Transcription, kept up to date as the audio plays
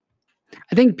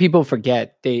I think people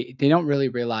forget they don't really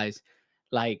realize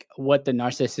like what the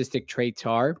narcissistic traits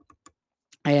are.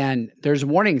 And there's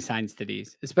warning signs to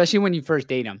these, especially when you first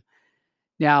date them.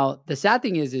 Now, the sad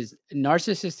thing is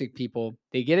narcissistic people,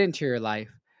 they get into your life,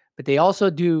 but they also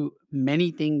do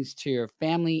many things to your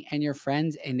family and your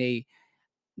friends, and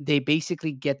they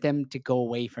basically get them to go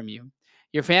away from you.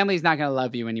 Your family's not going to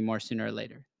love you anymore sooner or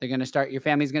later. They're going to start your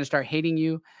family's going to start hating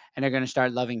you, and they're going to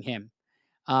start loving him.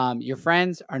 Your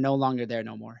friends are no longer there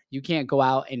no more. You can't go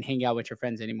out and hang out with your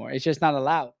friends anymore. It's just not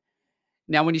allowed.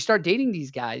 Now, when you start dating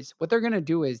these guys, what they're going to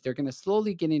do is they're going to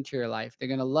slowly get into your life. They're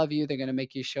going to love you. They're going to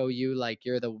make you show you like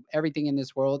you're the everything in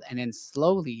this world. And then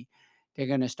slowly they're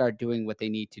going to start doing what they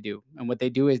need to do. And what they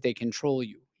do is they control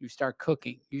you. You start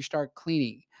cooking, you start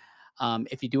cleaning.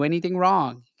 If you do anything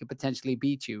wrong, he could potentially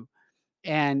beat you.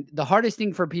 And the hardest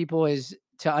thing for people is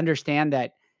to understand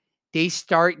that they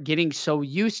start getting so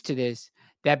used to this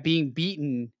that being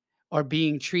beaten or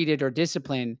being treated or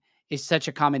disciplined is such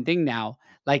a common thing now.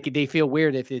 Like they feel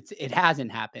weird if it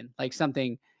hasn't happened. Like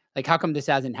something like how come this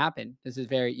hasn't happened? This is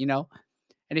very. And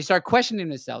they start questioning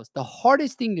themselves. The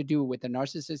hardest thing to do with a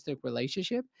narcissistic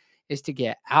relationship is to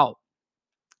get out.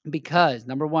 Because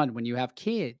number one, when you have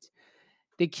kids,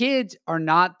 the kids are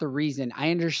not the reason.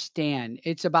 I understand.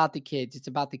 It's about the kids. It's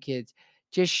about the kids.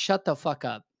 Just shut the fuck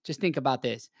up. Just think about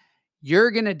this.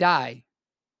 You're going to die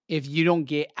if you don't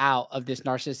get out of this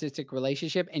narcissistic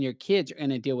relationship, and your kids are going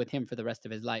to deal with him for the rest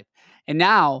of his life. And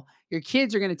now your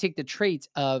kids are going to take the traits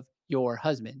of your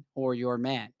husband or your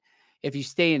man if you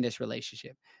stay in this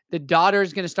relationship. The daughter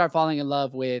is going to start falling in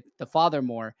love with the father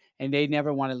more, and they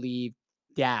never want to leave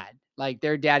dad. Like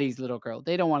they're daddy's little girl.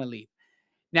 They don't want to leave.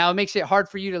 Now, it makes it hard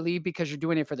for you to leave because you're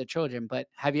doing it for the children, but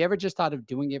have you ever just thought of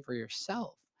doing it for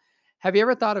yourself? Have you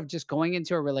ever thought of just going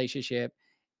into a relationship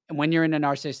and when you're in a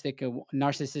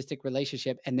narcissistic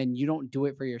relationship and then you don't do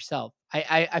it for yourself?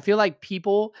 I feel like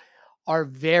people are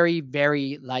very,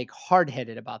 very like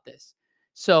hard-headed about this.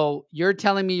 So you're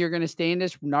telling me you're going to stay in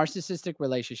this narcissistic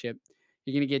relationship.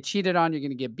 You're going to get cheated on. You're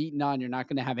going to get beaten on. You're not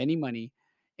going to have any money.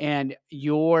 And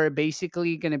you're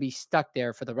basically going to be stuck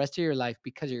there for the rest of your life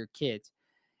because of your kids.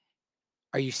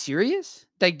 Are you serious?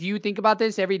 Like, do you think about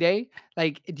this every day?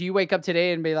 Like, do you wake up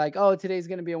today and be like, "Oh, today's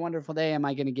gonna be a wonderful day. Am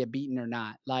I gonna get beaten or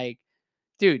not?" Like,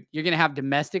 dude, you're gonna have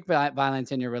domestic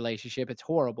violence in your relationship. It's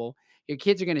horrible. Your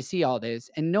kids are gonna see all this,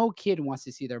 and no kid wants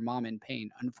to see their mom in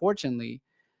pain. Unfortunately,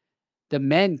 the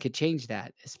men could change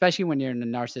that, especially when you're in a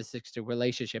narcissistic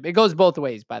relationship. It goes both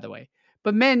ways, by the way.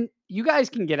 But men, you guys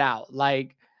can get out.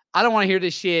 Like, I don't want to hear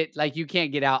this shit. Like, you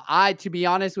can't get out. To be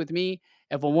honest with me,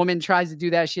 if a woman tries to do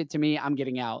that shit to me, I'm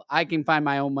getting out. I can find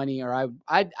my own money, or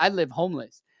I live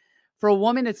homeless. For a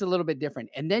woman, it's a little bit different.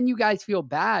 And then you guys feel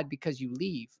bad because you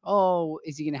leave. Oh,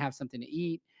 is he gonna have something to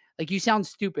eat? Like you sound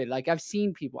stupid. Like I've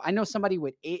seen people. I know somebody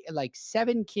with like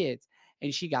 7 kids,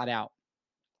 and she got out.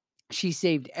 She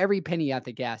saved every penny at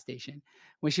the gas station.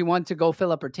 When she wanted to go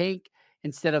fill up her tank,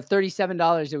 instead of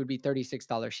 $37, it would be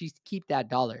 $36. She'd keep that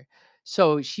dollar.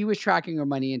 So she was tracking her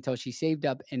money until she saved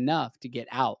up enough to get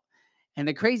out. And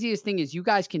the craziest thing is, you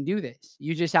guys can do this.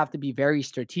 You just have to be very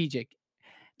strategic.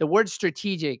 The word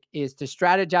strategic is to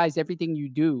strategize everything you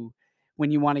do when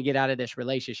you want to get out of this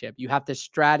relationship. You have to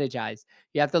strategize.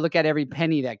 You have to look at every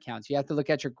penny that counts. You have to look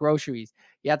at your groceries.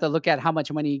 You have to look at how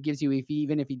much money he gives you,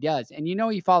 even if he does. And you know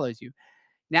he follows you.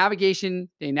 Navigation,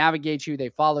 they navigate you, they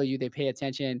follow you, they pay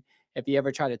attention. If you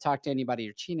ever try to talk to anybody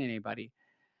or cheat on anybody.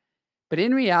 But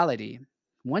in reality,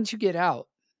 once you get out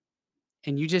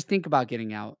and you just think about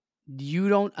getting out, you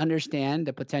don't understand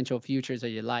the potential futures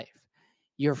of your life.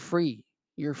 You're free.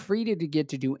 You're free to get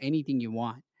to do anything you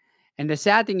want. And the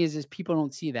sad thing is people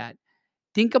don't see that.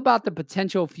 Think about the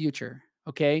potential future,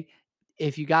 okay?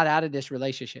 If you got out of this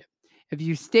relationship. If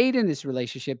you stayed in this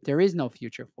relationship, there is no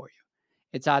future for you.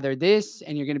 It's either this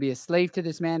and you're going to be a slave to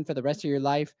this man for the rest of your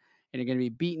life and you're going to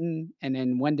be beaten. And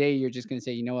then one day you're just going to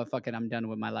say, you know what, fuck it, I'm done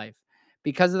with my life.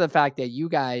 Because of the fact that you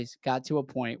guys got to a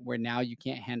point where now you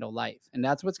can't handle life. And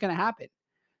that's what's going to happen.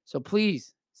 So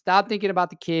please stop thinking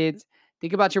about the kids.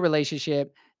 Think about your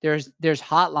relationship. There's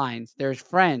hotlines, there's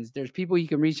friends, there's people you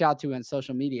can reach out to on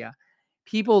social media.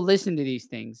 People listen to these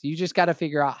things. You just got to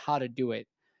figure out how to do it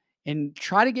and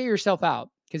try to get yourself out.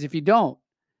 Because if you don't,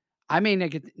 I may not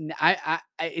get.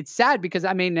 It's sad because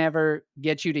I may never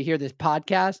get you to hear this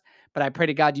podcast, but I pray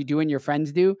to God you do and your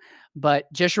friends do.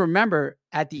 But just remember,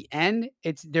 at the end,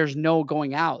 there's no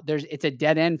going out. It's a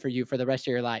dead end for you for the rest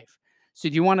of your life. So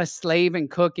do you want to slave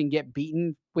and cook and get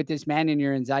beaten with this man and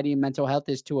your anxiety and mental health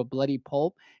is to a bloody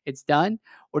pulp? It's done.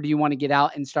 Or do you want to get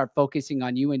out and start focusing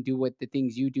on you and do what the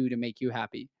things you do to make you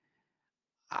happy?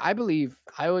 I believe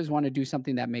I always want to do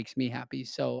something that makes me happy.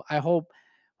 So I hope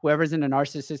whoever's in a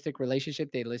narcissistic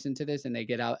relationship, they listen to this and they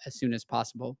get out as soon as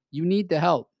possible. You need the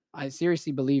help. I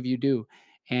seriously believe you do.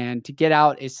 And to get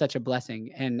out is such a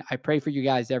blessing. And I pray for you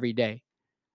guys every day.